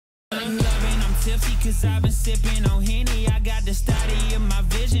tipsy cause I've been sipping on Henny. I got the study in my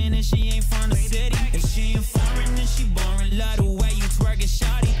vision and she ain't from the city. If she ain't foreign then she boring. Love the way you twerk it,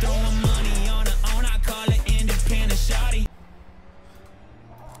 shawty. Throwing money on her own, I call it independent, shawty.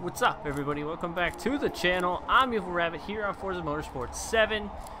 What's up, everybody? Welcome back to the channel. I'm EvlRabbit here on Forza Motorsport 7.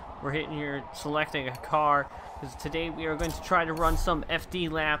 We're hitting here selecting a car because today we are going to try to run some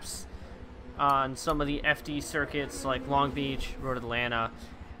FD laps on some of the FD circuits like Long Beach, Road Atlanta,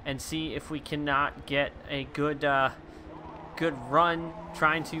 and see if we cannot get a good run,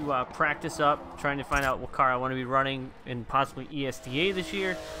 trying to practice up, trying to find out what car I want to be running in possibly ESDA this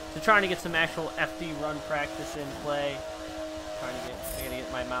year. So trying to get some actual FD run practice in play. I gotta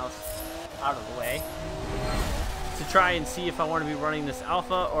get my mouse out of the way to try and see if I want to be running this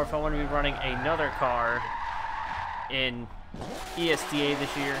alpha or if I want to be running another car in ESDA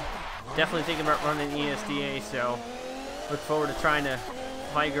this year. Definitely thinking about running ESDA, so look forward to trying to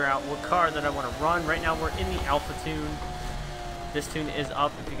figure out what car that I want to run. Right now we're in the alpha tune. This tune is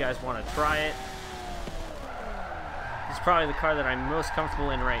up if you guys want to try it. It's probably the car that I'm most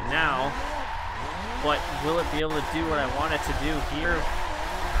comfortable in right now. But will it be able to do what I want it to do here?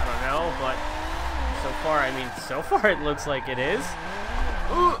 I don't know, but so far it looks like it is.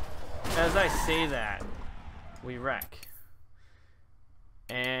 Ooh! As I say that, we wreck.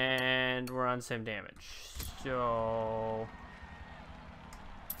 And we're on same damage. So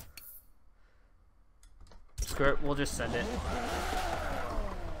screw it, we'll just send it.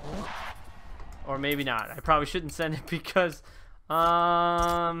 Or maybe not. I probably shouldn't send it because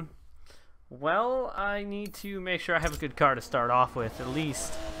well, I need to make sure I have a good car to start off with, at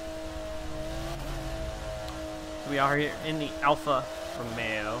least. We are here in the Alfa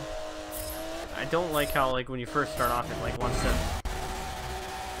Romeo. I don't like how, like, when you first start off, it, like, wants to,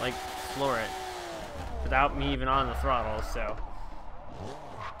 like, floor it without me even on the throttle, so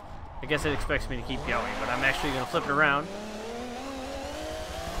I guess it expects me to keep going, but I'm actually going to flip it around.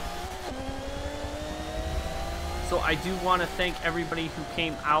 So I do want to thank everybody who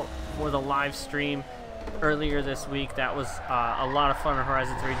came out for the live stream earlier this week. That was a lot of fun on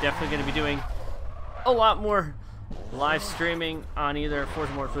Horizon 3. Definitely going to be doing a lot more live streaming on either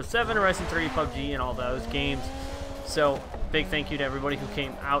Forza Motorsport 7, Horizon 3, PUBG, and all those games. So big thank you to everybody who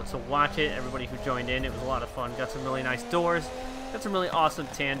came out to watch it, everybody who joined in. It was a lot of fun. Got some really nice doors, got some really awesome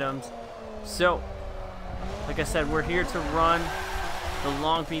tandems. So like I said, we're here to run the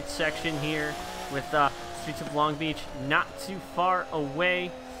Long Beach section here with Streets of Long Beach, not too far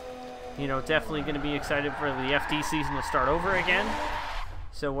away. You know, definitely going to be excited for the FD season to start over again.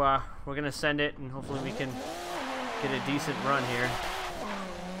 So we're going to send it, and hopefully we can get a decent run here.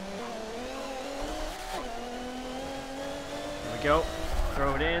 There we go.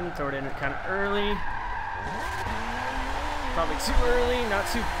 Throw it in kind of early. Probably too early, not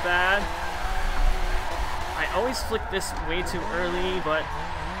too bad. I always flick this way too early, but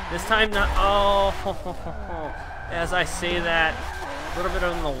this time not. Oh, as I say that, a little bit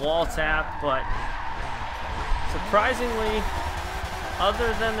on the wall tap, but surprisingly, other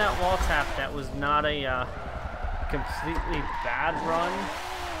than that wall tap, that was not a completely bad run.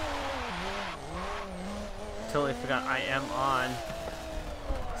 Totally forgot I am on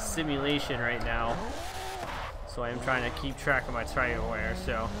simulation right now, so I am trying to keep track of my tire wear.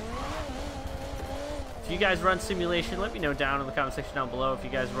 So if you guys run simulation, let me know down in the comment section down below. If you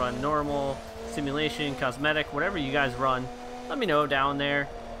guys run normal, simulation, cosmetic, whatever you guys run, let me know down there.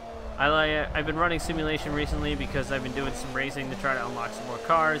 I've been running simulation recently because I've been doing some racing to try to unlock some more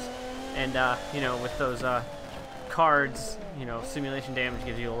cars, and you know, with those cards, you know, simulation damage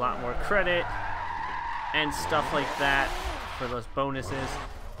gives you a lot more credit and stuff like that for those bonuses.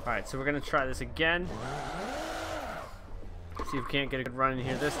 Alright, so we're gonna try this again. See if we can't get a good run in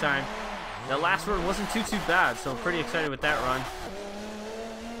here this time. The last run wasn't too bad, so I'm pretty excited with that run.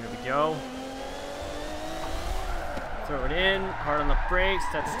 Here we go. Throw it in, hard on the brakes,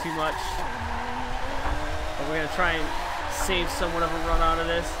 that's too much. But we're gonna try and save somewhat of a run out of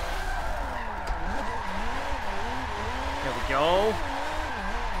this. There we go.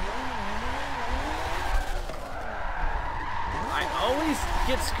 I always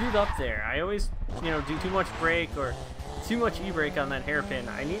get screwed up there. I always, you know, do too much brake or too much e-brake on that hairpin.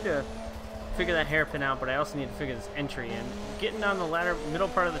 I need to figure that hairpin out, but I also need to figure this entry in. Getting down the ladder, middle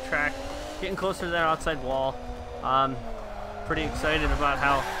part of the track, getting closer to that outside wall. Pretty excited about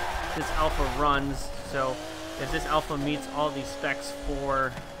how this alpha runs. So if this alpha meets all these specs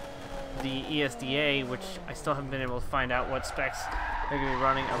for the ESDA, which I still haven't been able to find out what specs they're going to be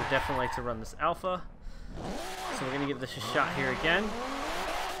running, I would definitely like to run this alpha. So we're going to give this a shot here again.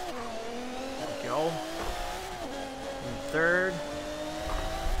 There we go. In third.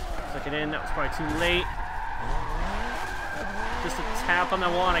 Click it in. That was probably too late. Just a tap on the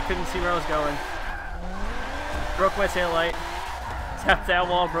wall, and I couldn't see where I was going. Broke my taillight. Tapped that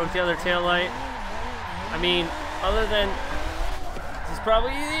wall, broke the other taillight. I mean, other than this is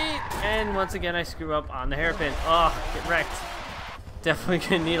probably easy. And once again, I screw up on the hairpin. Oh, get wrecked. Definitely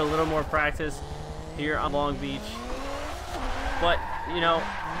gonna need a little more practice here on Long Beach. But, you know,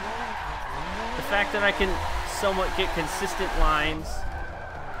 the fact that I can somewhat get consistent lines,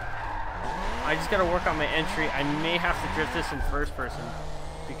 I just gotta work on my entry. I may have to drift this in first person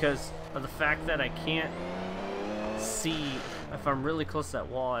because of the fact that I can't see if I'm really close to that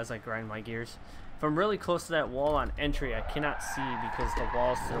wall as I grind my gears. If I'm really close to that wall on entry, I cannot see because the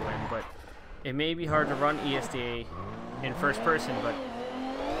wall's to the wind, but it may be hard to run ESDA in first person, but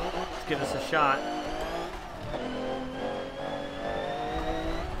let's give this a shot.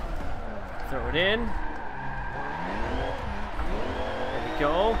 Throw it in. There we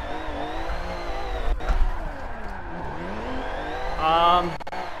go.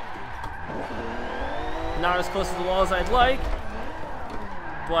 Not as close to the wall as I'd like,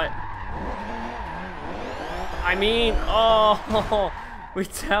 but I mean, oh, we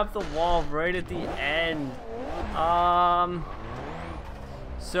tapped the wall right at the end.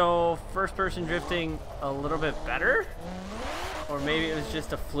 So first person drifting a little bit better, or maybe it was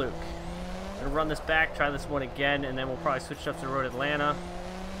just a fluke. I'm gonna run this back, try this one again, and then we'll probably switch up to Road Atlanta.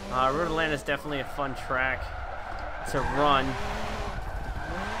 Road Atlanta is definitely a fun track to run.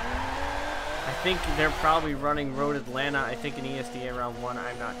 I think they're probably running Road Atlanta, I think in ESDA round 1,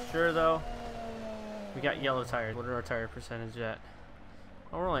 I'm not sure though. We got yellow tires. What are our tire percentage at?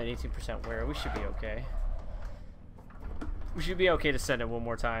 Oh, we're only at 18% wear. We should be okay. We should be okay to send it one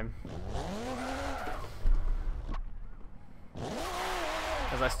more time.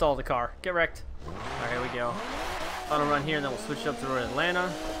 As I stall the car. Get wrecked. Alright, here we go. Final run here, and then we'll switch up to Road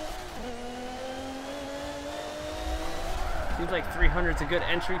Atlanta. Seems like 300 is a good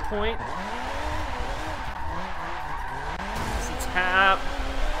entry point. It's a tap.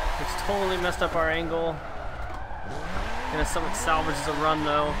 It's totally messed up our angle. Gonna somewhat salvage the run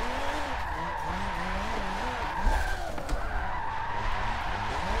though.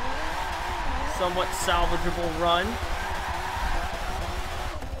 Somewhat salvageable run.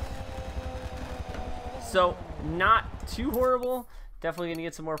 So not too horrible. Definitely gonna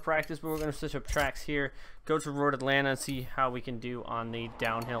get some more practice, but we're gonna switch up tracks here. Go to Road Atlanta and see how we can do on the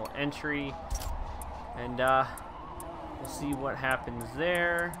downhill entry. And we'll see what happens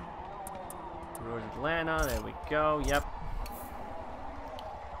there. Road Atlanta, there we go, yep.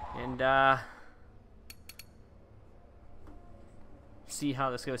 And see how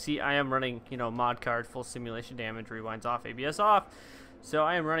this goes. See, I am running, you know, mod card, full simulation damage, rewinds off, ABS off. So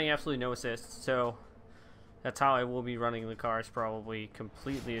I am running absolutely no assists. So that's how I will be running the cars, probably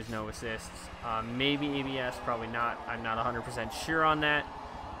completely as no assists. Maybe ABS, probably not. I'm not 100% sure on that.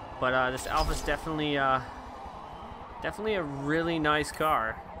 But this Alpha's definitely a really nice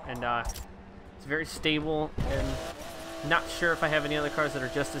car, and it's very stable. And not sure if I have any other cars that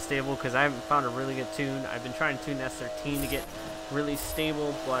are just as stable because I haven't found a really good tune. I've been trying to tune S13 to get really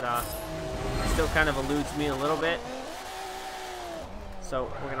stable, but it still kind of eludes me a little bit.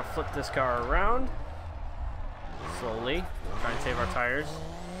 So we're gonna flip this car around slowly, try and save our tires.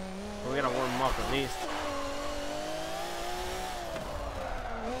 We're gonna warm them up at least.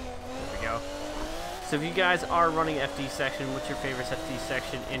 There we go. So if you guys are running FD section, what's your favorite FD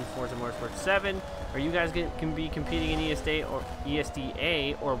section in Forza Motorsport 7? Are you guys can be competing in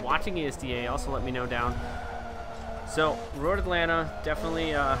ESDA or watching ESDA? Also let me know down. So Road Atlanta,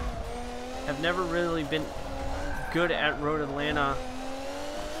 definitely have never really been good at Road Atlanta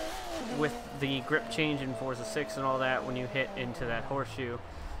with the grip change in Forza 6 and all that when you hit into that horseshoe.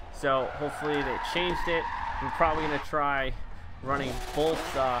 So hopefully they changed it. We're probably going to try running both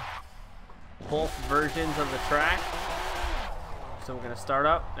versions of the track. So we're going to start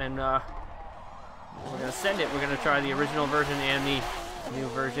up and we're going to send it. We're going to try the original version and the new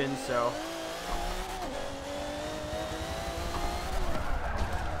version. So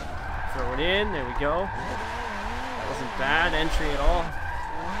throw it in. There we go. That wasn't bad entry at all.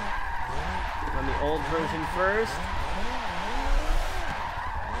 Run the old version first.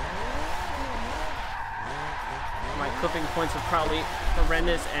 My clipping points are probably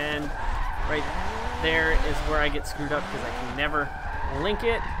horrendous, and right there is where I get screwed up because I can never link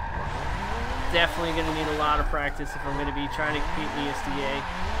it. Definitely going to need a lot of practice if I'm going to be trying to compete in ESDA.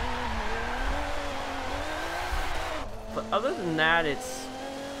 But other than that, it's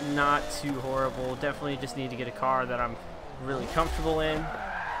not too horrible. Definitely just need to get a car that I'm really comfortable in.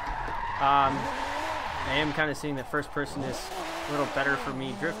 I am kind of seeing that first person is a little better for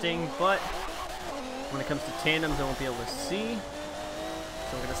me drifting, but when it comes to tandems, I won't be able to see.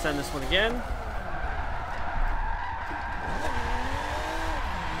 So we're going to send this one again.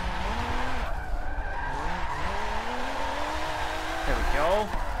 There we go.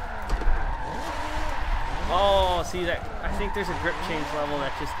 Oh, see that? I think there's a grip change level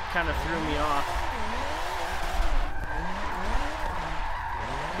that just kind of threw me off.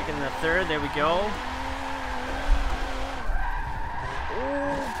 Picking the third, there we go.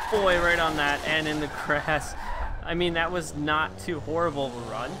 Oh boy, right on that and in the grass. I mean, that was not too horrible of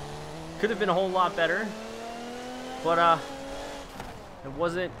a run. Could have been a whole lot better, but it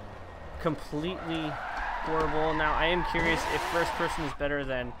wasn't completely horrible. Now I am curious if first person is better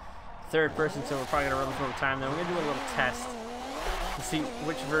than third person, so we're probably gonna run this over time. Then we're gonna do a little test to see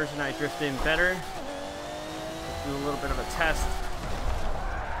which version I drift in better. Let's do a little bit of a test.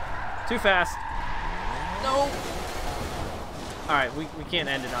 Too fast. No. All right, we can't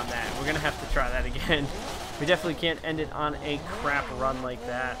end it on that. We're gonna have to try that again. We definitely can't end it on a crap run like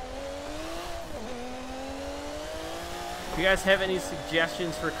that. If you guys have any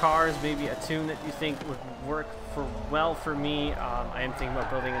suggestions for cars, maybe a tune that you think would work well for me, I am thinking about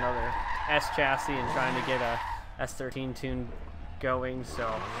building another S chassis and trying to get a S13 tune going, so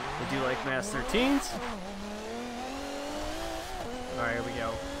I do like my S13s. Alright, here we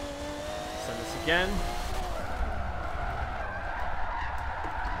go. Send this again.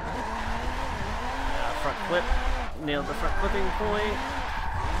 Front clip. Nailed the front clipping point.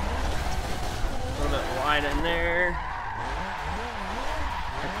 A little bit wide in there.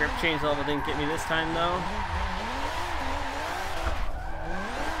 The grip change level didn't get me this time though.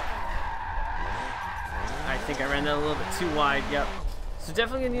 I think I ran that a little bit too wide, yep. So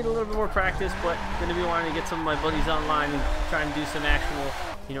definitely gonna need a little bit more practice, but gonna be wanting to get some of my buddies online and try and do some actual,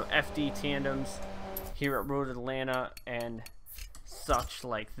 you know, FD tandems here at Road Atlanta and such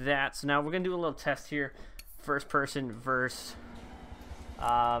like that. So now we're gonna do a little test here. First person versus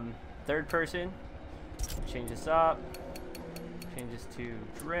third person. Change this up. Change this to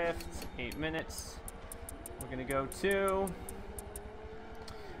drift. 8 minutes. We're gonna go to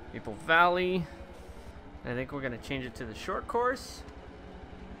Maple Valley. I think we're gonna change it to the short course.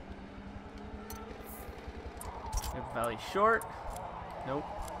 Maple Valley short. Nope.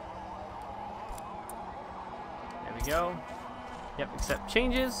 There we go. Yep, accept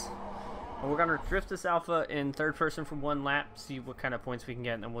changes. And we're gonna drift this alpha in third person for 1 lap, see what kind of points we can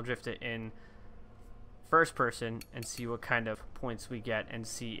get, and then we'll drift it in first person and see what kind of points we get and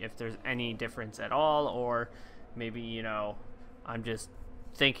see if there's any difference at all, or maybe, you know, I'm just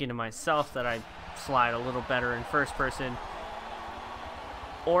thinking to myself that I slide a little better in first person,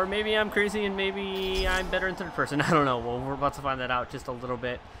 or maybe I'm crazy and maybe I'm better in third person. I don't know. Well, we're about to find that out just a little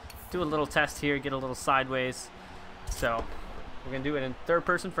bit. Do a little test here, get a little sideways. So we're gonna do it in third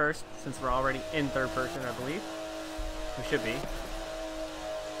person first, since we're already in third person, I believe. We should be.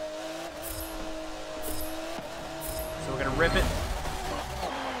 So we're gonna rip it.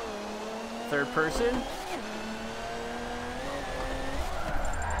 Third person.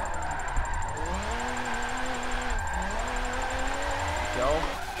 Go.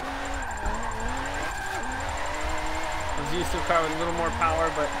 I was used to a car with a little more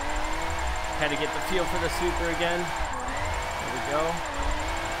power, but had to get the feel for the super again. There we go.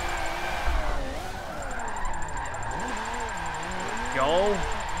 Go.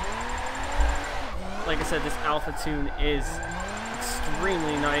 Like I said, this alpha tune is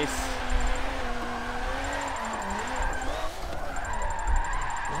extremely nice.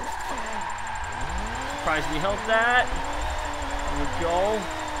 Surprised we held that. There we go.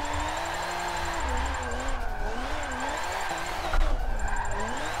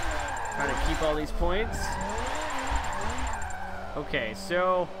 Trying to keep all these points. Okay,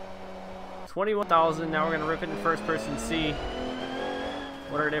 so 21,000. Now we're gonna rip it in first person, see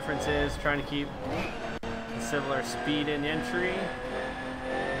what our difference is. Trying to keep a similar speed in entry.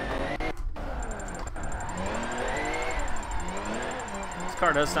 This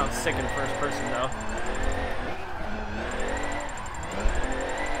car does sound sick in first person though.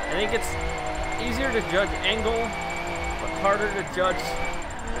 I think it's easier to judge angle, but harder to judge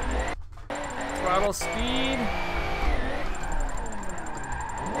throttle speed.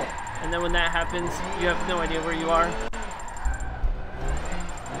 And then when that happens, you have no idea where you are.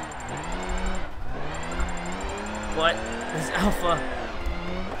 But this alpha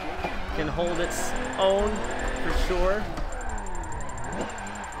can hold its own for sure.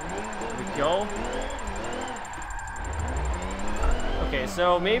 There we go. Okay,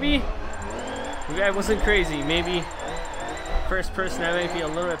 so maybe I wasn't crazy. Maybe first person I might be a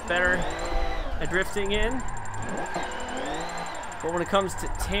little bit better at drifting in. But when it comes to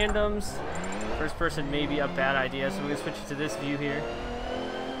tandems, first person may be a bad idea, so we're going to switch it to this view here.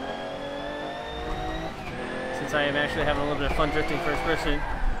 Since I am actually having a little bit of fun drifting first person.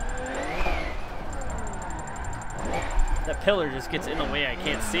 That pillar just gets in the way, I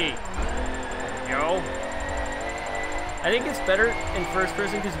can't see. There we go. I think it's better in first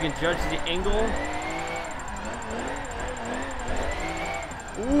person because you can judge the angle.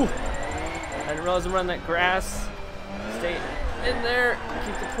 Ooh! I didn't realize I'm running that grass. Stay in there,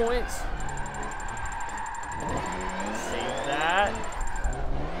 keep the points. Save that.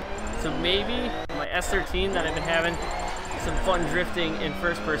 So maybe my S13 that I've been having some fun drifting in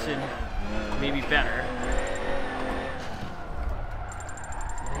first person may be better.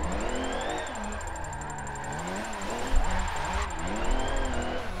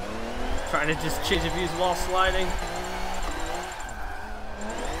 Trying to just change the views while sliding.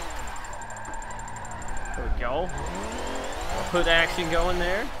 There we go. Hood action going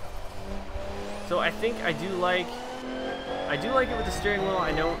there. So I think I do like it with the steering wheel.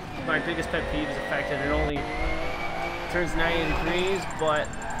 I know my biggest pet peeve is the fact that it only turns 90 degrees, but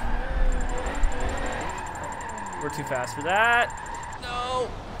we're too fast for that. No.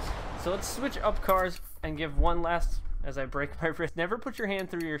 So let's switch up cars and give one last, as I break my wrist. Never put your hand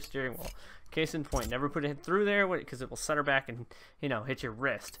through your steering wheel. Case in point, never put it through there because it will center back and, you know, hit your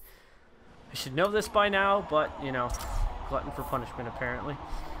wrist. I should know this by now, but, you know, glutton for punishment apparently.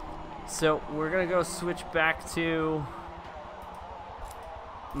 So we're going to go switch back to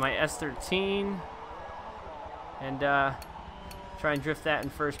my S13 and try and drift that in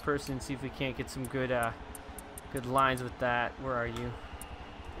first person and see if we can't get some good good lines with that. Where are you?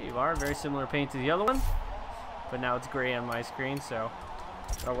 There you are. Very similar paint to the other one, but now it's gray on my screen, so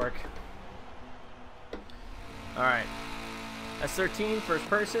that'll work. Alright, S13 first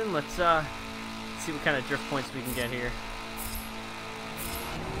person. Let's see what kind of drift points we can get here.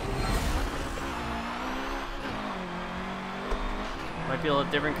 Might be a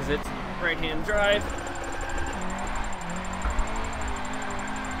little different because it's right-hand drive.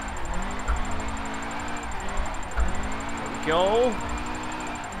 There we go.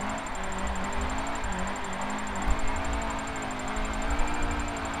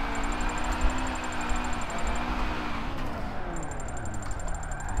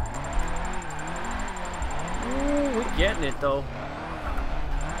 Ooh, we're getting it though.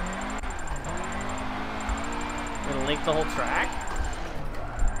 Gonna link the whole track.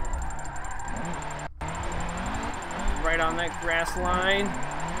 Right on that grass line.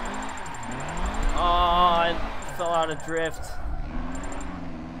 Oh, I fell out of drift.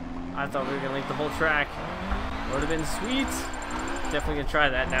 I thought we were gonna link the whole track. Would have been sweet. Definitely gonna try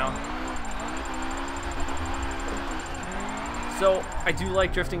that now. So I do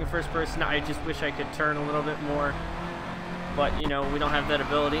like drifting in first person. I just wish I could turn a little bit more, but you know, we don't have that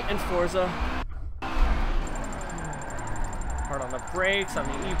ability in Forza. Hard on the brakes, on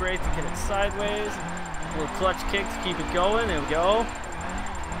the e-brake to get it sideways. A little clutch kick to keep it going. There we go.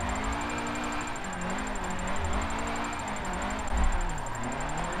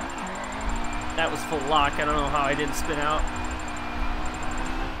 That was full lock. I don't know how I didn't spin out.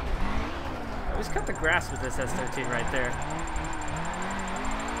 I always cut the grass with this S13 right there.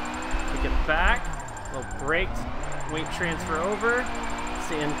 Kick it back. A little brake. Weight transfer over.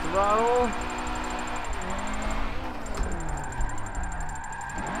 Sand throttle.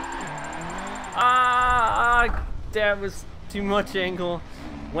 That was too much angle.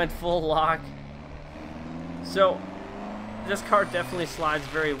 Went full lock. So this car definitely slides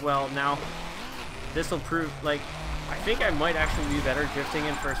very well. Now this will prove, like, I think I might actually be better drifting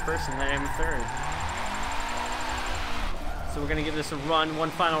in first person than I am in third. So we're gonna give this a run, one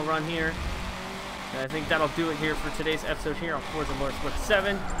final run here. And I think that'll do it here for today's episode here on Forza Motorsport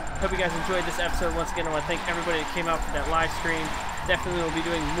 7. Hope you guys enjoyed this episode. Once again, I want to thank everybody that came out for that live stream. Definitely will be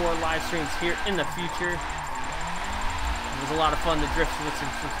doing more live streams here in the future. It was a lot of fun to drift with some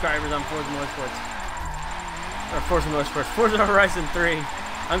subscribers on Forza Motorsports. Or Forza Motorsports. Forza Horizon 3.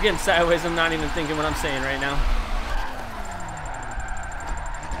 I'm getting sideways. I'm not even thinking what I'm saying right now.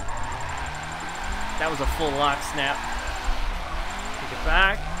 That was a full lock snap. Take it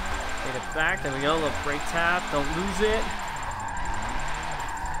back. Get it back. There we go. A little brake tap. Don't lose it.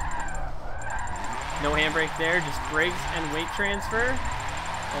 No handbrake there. Just brakes and weight transfer.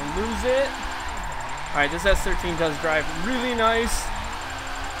 Don't lose it. Alright, this S13 does drive really nice.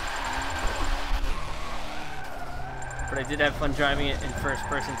 But I did have fun driving it in first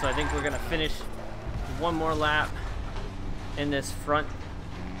person, so I think we're going to finish one more lap in this front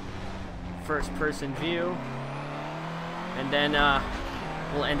first person view. And then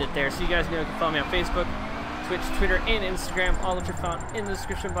we'll end it there. So you guys know you can follow me on Facebook, Twitch, Twitter, and Instagram, all which are found in the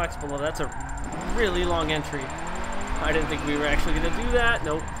description box below. That's a really long entry. I didn't think we were actually going to do that.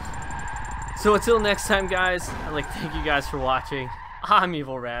 Nope. So until next time, guys, I'd like to thank you guys for watching. I'm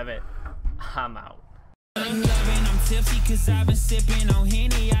EvlRabbit. I'm out. I'm tipsy cause I've been sipping on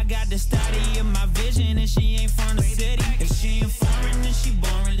Henny. I got the study of my vision and she ain't from the city. If she